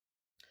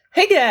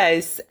Hey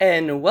guys,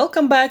 and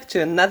welcome back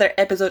to another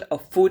episode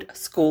of Food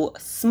School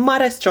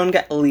Smarter,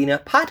 Stronger, Leaner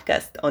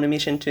podcast on a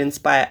mission to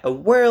inspire a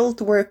world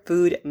where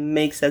food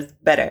makes us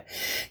better.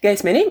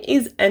 Guys, my name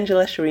is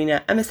Angela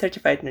Sharina. I'm a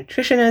certified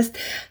nutritionist,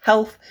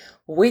 health,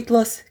 weight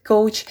loss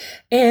coach,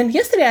 and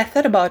yesterday I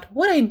thought about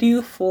what I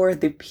do for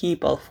the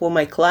people, for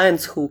my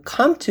clients who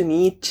come to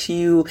me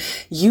to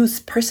use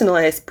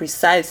personalized,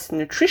 precise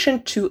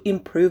nutrition to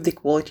improve the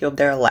quality of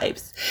their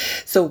lives.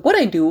 So what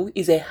I do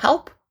is I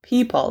help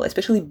people,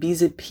 especially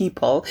busy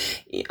people,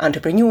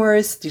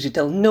 entrepreneurs,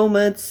 digital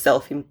nomads,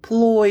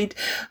 self-employed,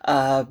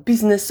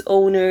 business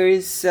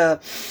owners,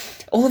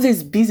 all of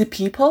these busy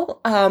people.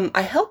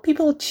 I help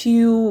people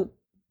to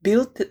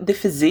build the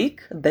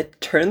physique that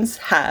turns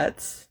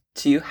heads,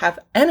 to have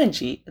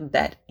energy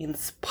that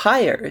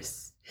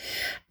inspires,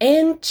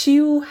 and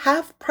to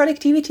have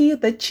productivity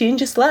that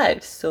changes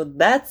lives. So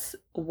that's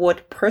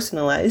what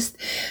personalized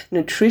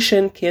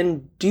nutrition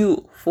can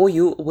do for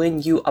you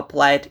when you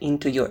apply it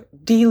into your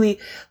daily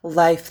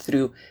life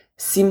through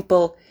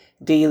simple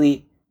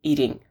daily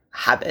eating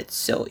habits.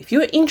 So if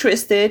you're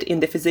interested in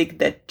the physique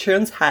that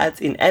turns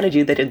heads, in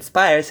energy that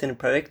inspires, and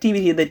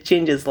productivity that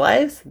changes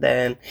lives,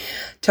 then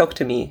talk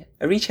to me.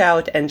 Reach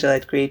out, Angela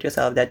at Create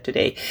Yourself That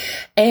Today.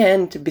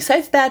 And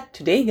besides that,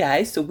 today,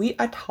 guys, we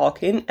are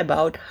talking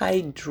about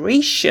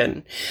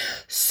hydration.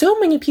 So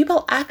many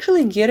people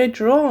actually get it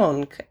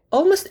wrong.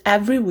 Almost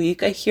every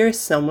week, I hear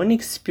someone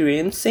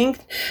experiencing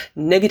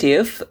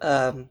negative,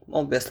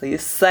 obviously,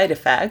 side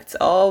effects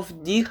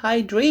of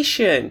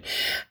dehydration.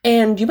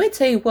 And you might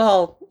say,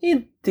 well,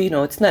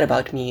 it's not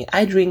about me.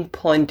 I drink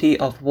plenty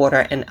of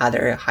water and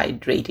other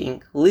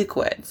hydrating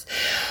liquids.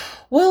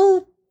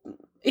 Well,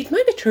 it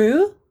might be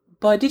true,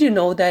 but did you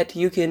know that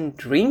you can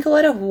drink a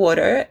lot of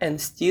water and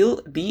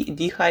still be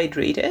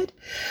dehydrated?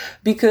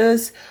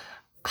 Because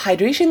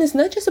hydration is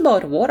not just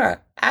about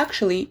water.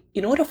 Actually,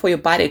 in order for your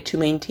body to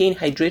maintain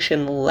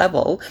hydration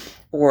level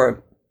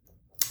or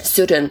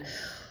certain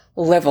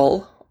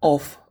level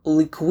of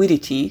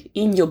liquidity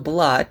in your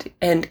blood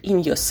and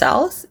in your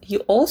cells, you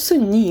also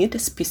need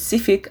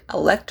specific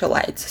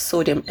electrolytes,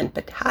 sodium and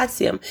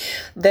potassium,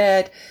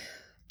 that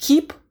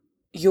keep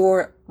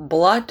your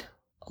blood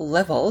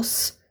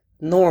levels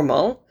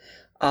normal,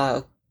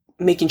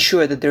 making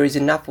sure that there is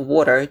enough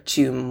water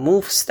to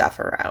move stuff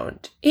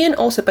around. And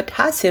also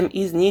potassium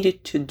is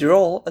needed to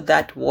draw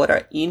that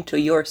water into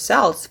your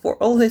cells for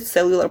all the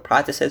cellular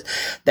processes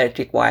that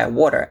require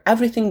water.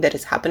 Everything that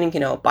is happening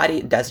in our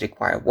body does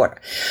require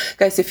water.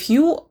 Guys, if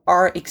you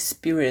are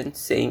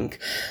experiencing,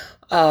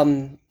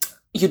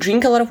 you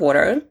drink a lot of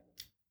water,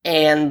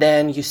 and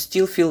then you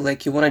still feel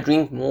like you want to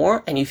drink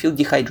more, and you feel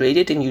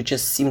dehydrated, and you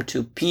just seem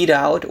to pee it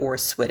out or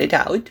sweat it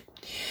out,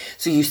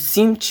 so you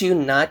seem to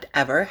not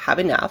ever have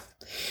enough.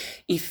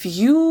 If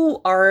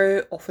you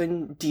are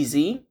often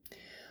dizzy,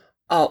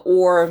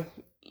 or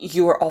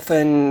you're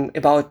often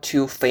about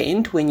to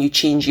faint when you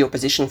change your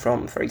position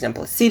from, for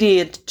example,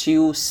 seated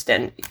to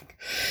standing.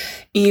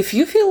 If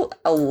you feel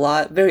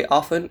very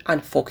often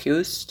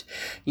unfocused,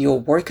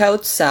 your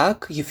workouts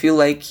suck, you feel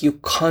like you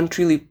can't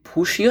really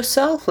push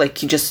yourself,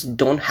 like you just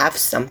don't have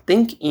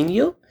something in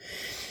you,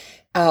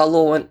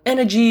 low on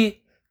energy,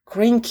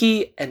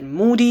 cranky and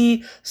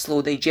moody,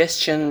 slow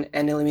digestion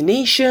and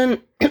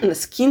elimination,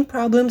 skin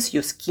problems,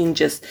 your skin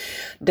just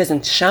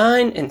doesn't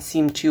shine and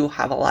seem to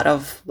have a lot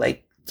of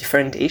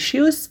different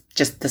issues,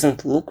 just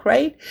doesn't look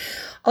right.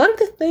 A lot of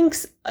the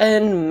things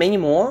and many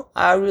more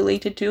are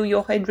related to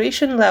your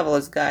hydration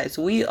levels, guys.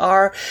 We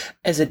are,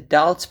 as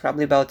adults,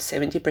 probably about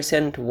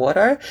 70%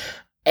 water,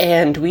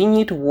 and we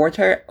need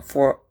water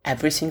for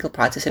every single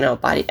process in our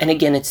body. And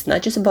again, it's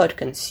not just about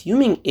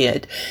consuming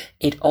it,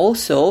 it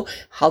also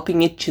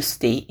helping it to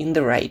stay in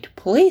the right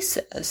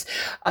places.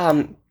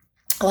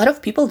 A lot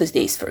of people these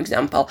days, for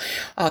example,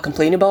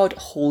 complain about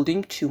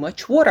holding too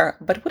much water.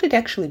 But what it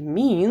actually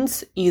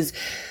means is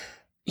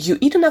you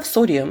eat enough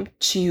sodium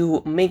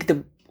to make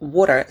the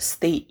water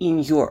stay in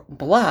your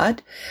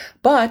blood,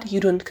 but you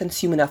don't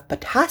consume enough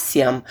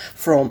potassium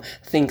from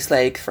things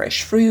like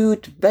fresh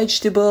fruit,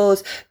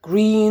 vegetables,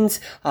 greens,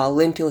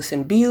 lentils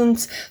and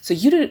beans. So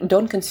you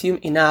don't consume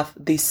enough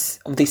of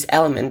this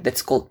element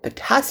that's called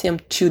potassium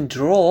to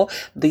draw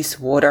this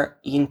water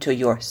into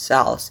your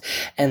cells.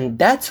 And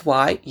that's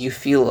why you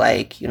feel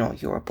like,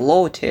 you're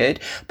bloated,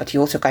 but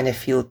you also kind of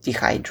feel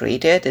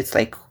dehydrated. It's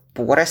like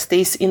water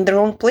stays in the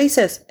wrong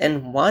places.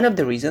 And one of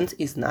the reasons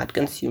is not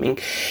consuming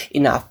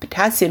enough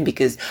potassium,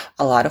 because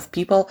a lot of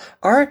people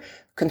are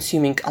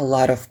consuming a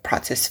lot of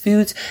processed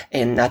foods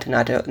and not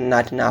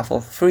enough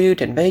of fruit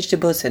and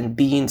vegetables and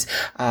beans,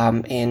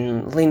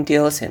 and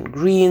lentils and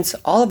greens.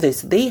 All of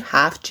this, they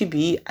have to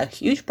be a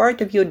huge part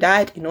of your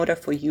diet in order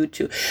for you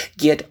to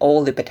get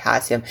all the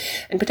potassium.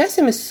 And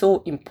potassium is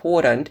so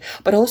important,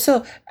 but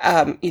also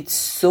it's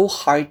so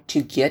hard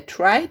to get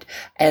right.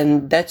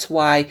 And that's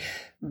why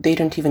they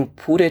don't even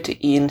put it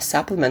in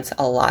supplements,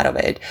 a lot of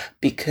it,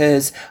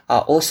 because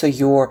also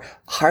your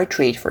heart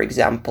rate, for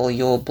example,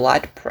 your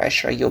blood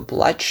pressure, your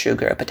blood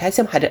sugar,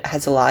 potassium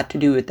has a lot to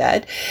do with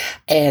that.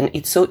 And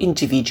it's so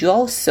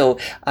individual. So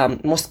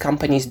most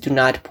companies do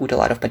not put a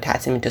lot of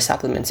potassium into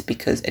supplements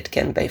because it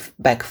can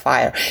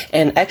backfire.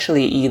 And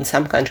actually, in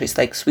some countries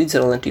like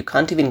Switzerland, you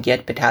can't even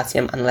get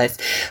potassium unless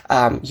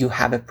you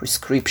have a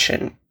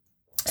prescription.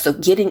 So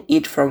getting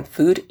it from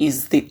food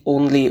is the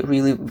only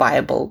really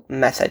viable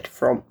method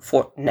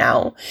for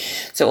now.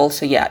 So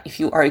also, if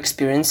you are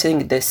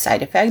experiencing this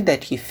side effect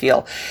that you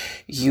feel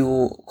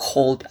you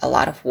hold a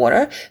lot of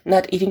water,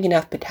 not eating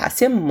enough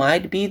potassium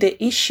might be the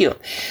issue.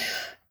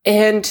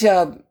 And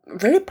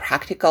very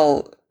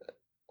practical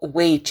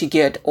way to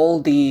get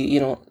all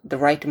the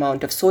right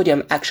amount of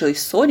sodium. Actually,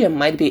 sodium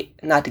might be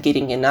not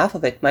getting enough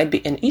of it, might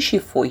be an issue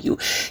for you.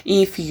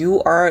 If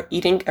you are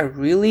eating a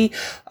really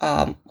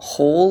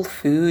whole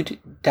food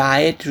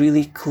diet,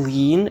 really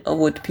clean,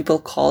 what people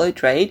call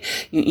it, right?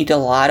 You eat a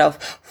lot of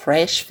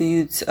fresh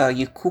foods,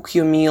 you cook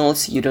your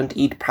meals, you don't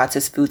eat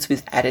processed foods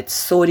with added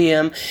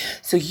sodium.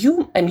 So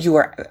you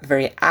are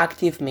very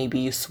active, maybe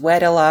you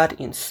sweat a lot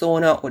in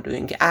sauna or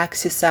doing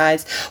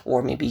exercise,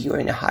 or maybe you're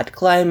in a hot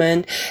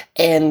climate,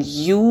 and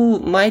you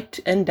might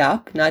end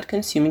up not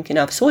consuming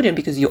enough sodium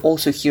because you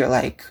also hear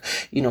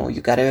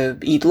you gotta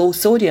eat low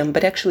sodium,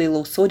 but actually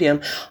low sodium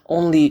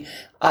only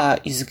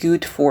is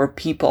good for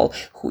people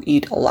who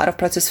eat a lot of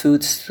processed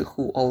foods,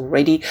 who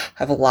already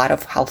have a lot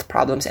of health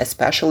problems,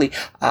 especially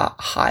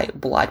high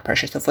blood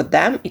pressure. So for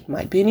them, it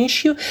might be an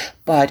issue.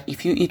 But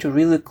if you eat a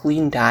really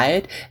clean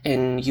diet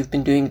and you've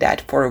been doing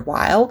that for a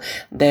while,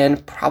 then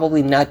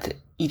probably not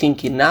eating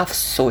enough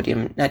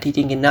sodium, not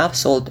eating enough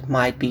salt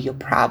might be your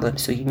problem.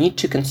 So you need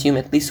to consume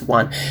at least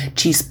 1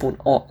 teaspoon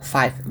or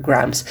 5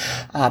 grams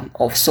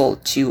of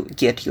salt to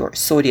get your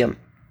sodium.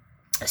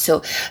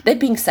 So that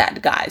being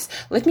said, guys,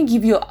 let me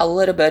give you a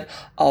little bit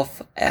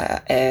of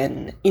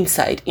an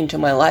insight into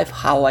my life,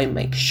 how I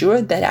make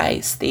sure that I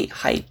stay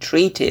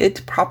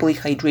hydrated, properly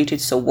hydrated,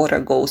 so water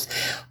goes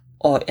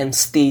and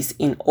stays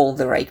in all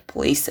the right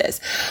places.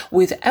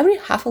 With every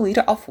half a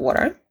liter of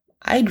water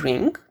I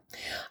drink,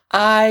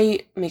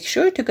 I make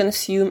sure to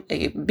consume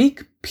a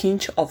big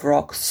pinch of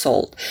rock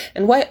salt.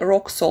 And why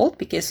rock salt?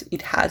 Because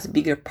it has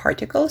bigger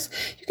particles.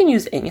 You can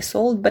use any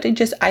salt, but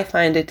I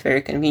find it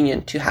very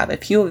convenient to have a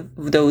few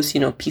of those,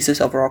 pieces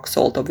of rock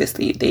salt.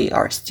 Obviously, they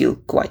are still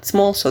quite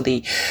small, so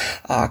they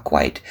are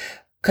quite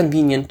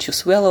convenient to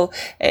swallow.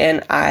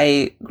 And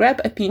I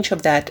grab a pinch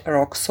of that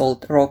rock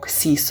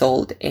sea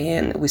salt,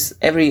 and with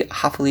every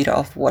half a liter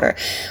of water,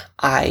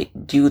 I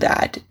do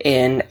that.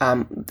 And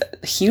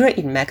here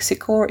in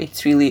Mexico,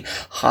 it's really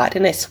hot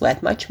and I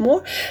sweat much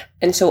more.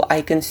 And so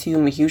I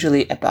consume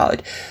usually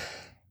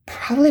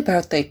probably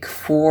about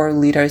 4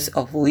 liters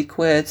of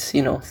liquids,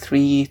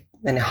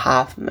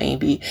 3.5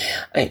 maybe,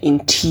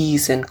 in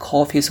teas, and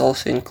coffee is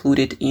also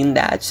included in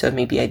that. So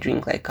maybe I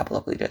drink a couple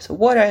of liters of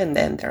water, and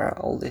then there are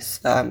all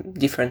these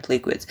different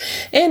liquids.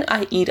 And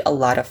I eat a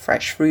lot of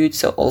fresh fruit,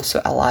 so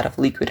also a lot of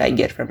liquid I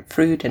get from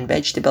fruit and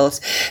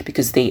vegetables,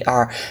 because they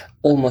are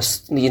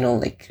almost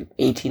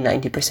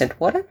 80-90%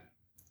 water.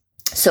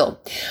 So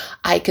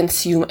I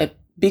consume a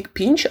big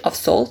pinch of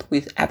salt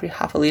with every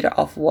half a liter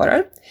of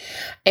water.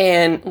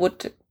 And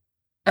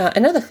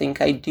another thing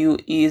I do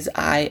is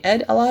I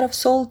add a lot of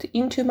salt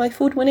into my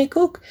food when I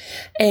cook.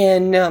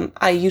 And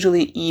I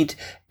usually eat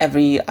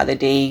every other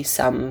day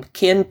some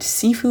canned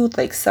seafood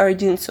like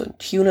sardines or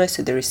tuna,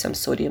 so there is some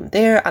sodium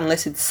there,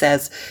 unless it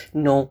says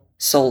no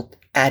salt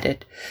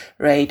added,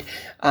 right?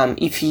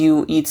 If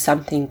you eat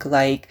something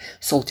like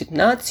salted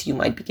nuts, you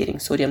might be getting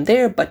sodium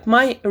there. But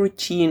my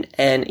routine,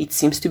 and it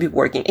seems to be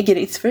working, again,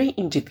 it's very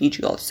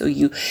individual. So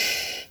you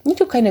need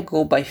to kind of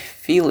go by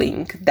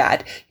feeling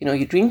that,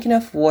 you drink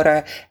enough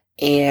water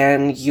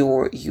and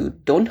you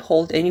don't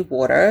hold any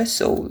water.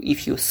 So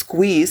if you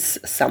squeeze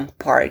some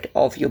part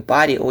of your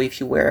body, or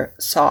if you wear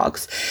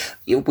socks,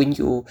 when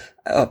you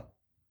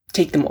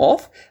take them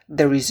off,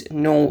 there is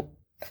no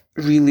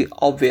really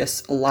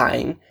obvious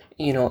line.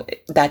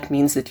 That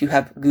means that you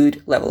have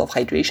good level of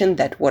hydration,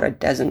 that water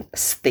doesn't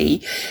stay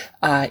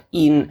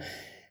in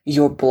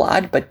your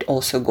blood, but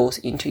also goes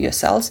into your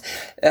cells.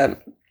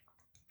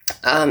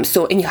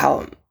 So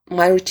anyhow,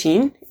 my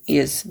routine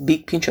is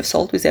big pinch of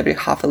salt with every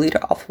half a liter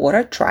of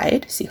water. Try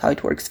it, see how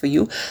it works for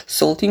you.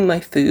 Salting my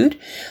food,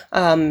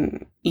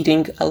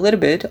 eating a little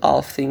bit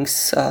of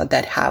things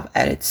that have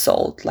added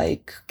salt,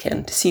 like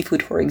canned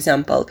seafood, for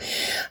example.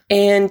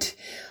 And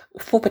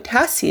for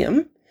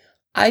potassium,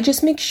 I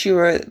just make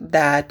sure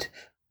that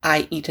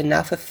I eat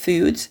enough of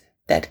foods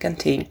that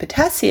contain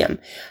potassium.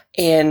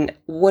 And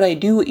what I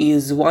do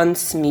is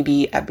once,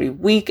 maybe every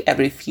week,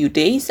 every few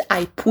days,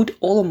 I put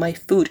all of my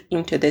food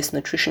into this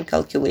nutrition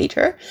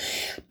calculator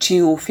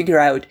to figure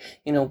out,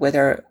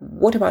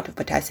 what amount of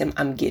potassium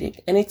I'm getting.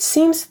 And it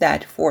seems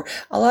that for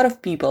a lot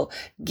of people,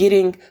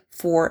 getting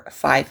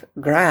 4-5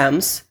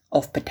 grams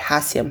of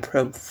potassium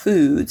from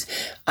foods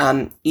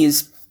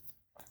is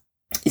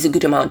a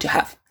good amount to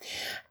have.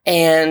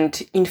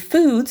 And in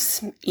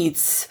foods,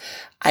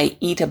 I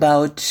eat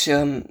about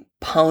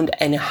pound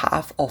and a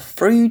half of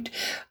fruit,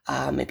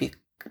 maybe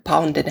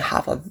pound and a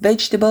half of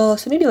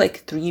vegetables, so maybe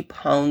like 3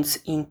 pounds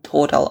in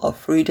total of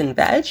fruit and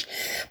veg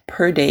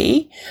per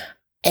day.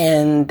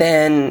 And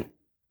then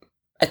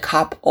a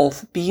cup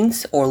of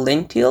beans or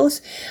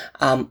lentils,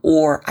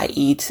 or I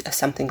eat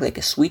something like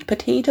a sweet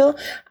potato,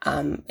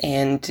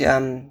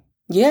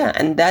 yeah,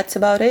 and that's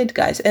about it,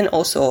 guys. And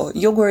also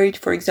yogurt,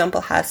 for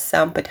example, has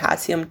some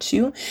potassium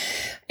too.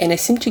 And I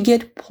seem to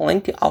get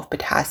plenty of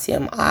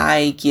potassium.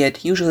 I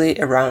get usually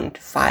around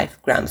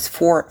 5 grams,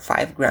 4 or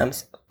 5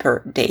 grams per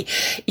day.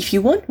 If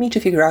you want me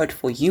to figure out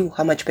for you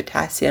how much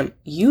potassium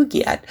you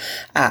get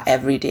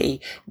every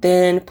day,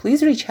 then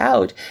please reach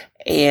out.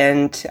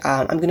 And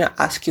I'm going to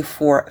ask you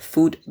for a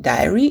food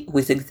diary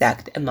with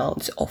exact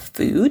amounts of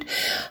food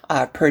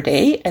per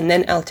day. And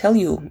then I'll tell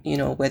you,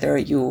 whether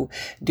you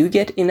do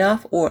get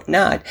enough or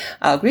not.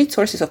 Great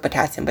sources of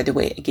potassium, by the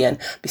way, again,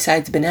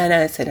 besides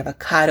bananas and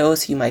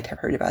avocados, you might have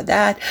heard about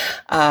that.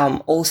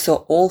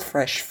 Also, all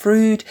fresh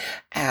fruit,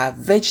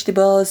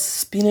 vegetables,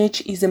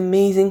 spinach is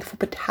amazing for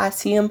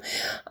potassium.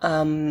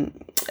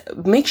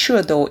 Make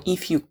sure, though,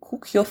 if you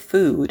cook your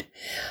food,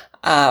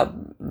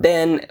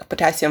 then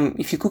potassium,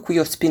 if you cook with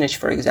your spinach,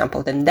 for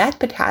example, then that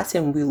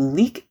potassium will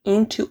leak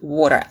into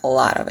water, a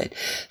lot of it.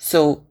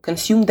 So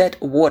consume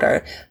that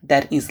water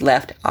that is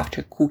left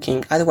after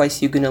cooking.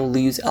 Otherwise, you're going to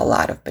lose a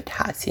lot of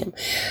potassium.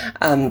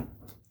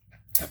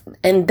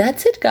 And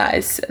that's it,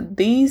 guys.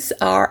 These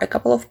are a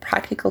couple of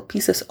practical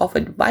pieces of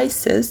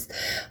advice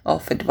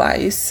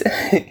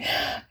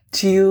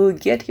to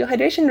get your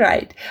hydration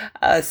right.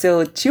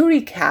 So to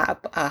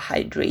recap,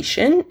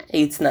 hydration,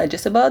 it's not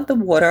just about the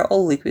water or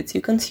liquids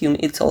you consume.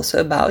 It's also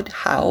about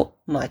how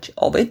much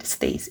of it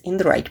stays in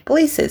the right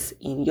places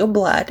in your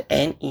blood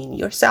and in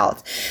your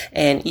cells.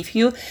 And if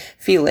you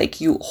feel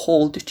like you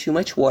hold too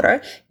much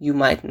water, you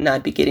might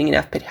not be getting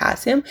enough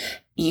potassium.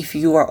 If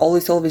you are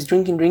always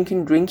drinking,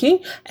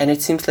 and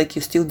it seems like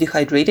you're still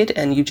dehydrated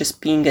and you're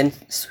just peeing and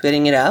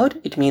sweating it out,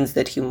 it means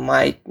that you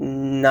might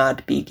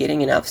not be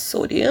getting enough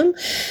sodium.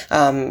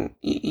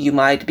 You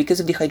might, because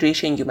of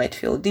dehydration, you might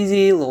feel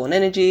dizzy, low on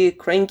energy,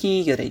 cranky,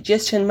 your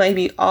digestion might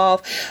be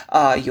off,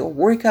 your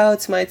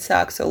workouts might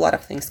suck, so a lot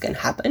of things can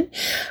happen.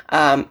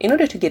 In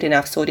order to get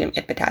enough sodium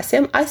and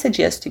potassium, I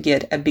suggest to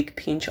get a big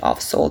pinch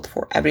of salt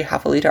for every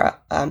half a liter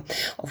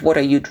of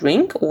water you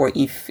drink, or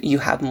if you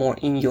have more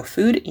in your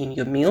food, in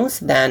your meals,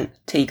 then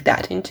take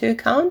that into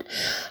account.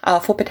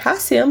 For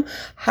potassium,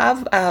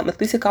 have at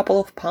least a couple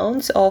of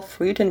pounds of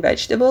fruit and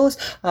vegetables.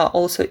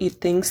 Also eat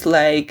things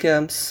like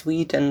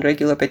sweet and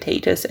regular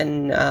potatoes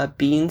and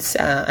beans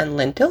and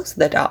lentils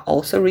that are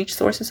also rich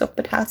sources of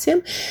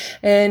potassium,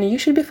 and you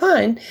should be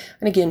fine.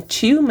 And again,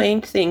 2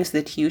 main things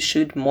that you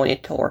should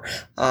monitor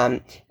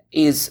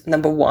is,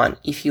 number 1,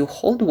 if you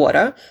hold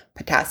water,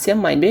 potassium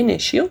might be an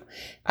issue.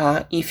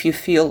 If you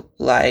feel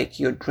like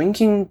you're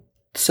drinking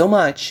so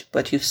much,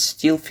 but you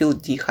still feel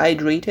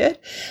dehydrated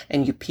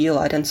and you pee a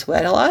lot and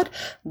sweat a lot,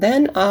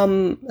 then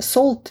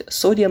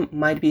sodium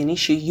might be an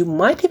issue. You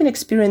might even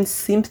experience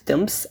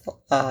symptoms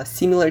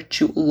similar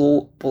to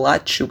low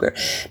blood sugar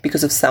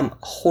because of some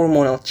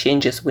hormonal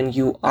changes when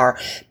you are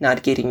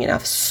not getting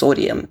enough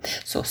sodium.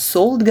 So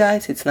salt,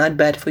 guys, it's not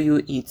bad for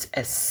you. It's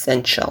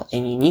essential,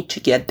 and you need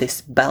to get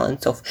this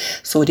balance of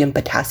sodium,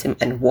 potassium,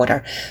 and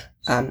water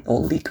or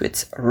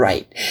liquids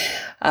right.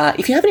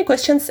 If you have any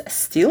questions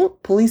still,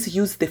 please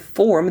use the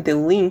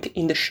link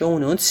in the show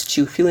notes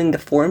to fill in the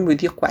form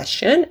with your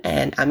question,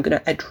 and I'm going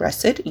to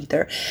address it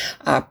either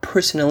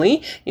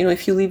personally,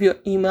 if you leave your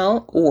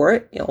email,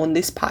 or on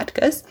this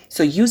podcast.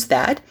 So use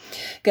that.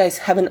 Guys,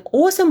 have an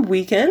awesome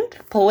weekend.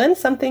 Plan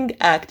something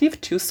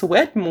active to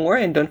sweat more,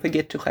 and don't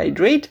forget to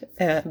hydrate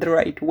the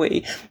right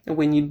way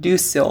when you do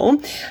so.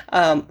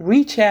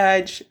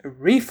 Recharge,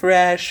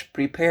 refresh,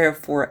 prepare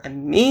for an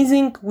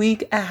amazing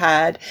week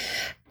ahead.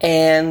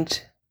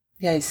 And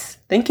guys,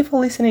 thank you for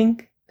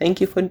listening. Thank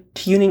you for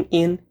tuning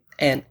in.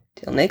 And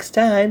till next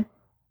time,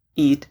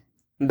 eat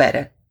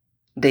better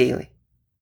daily.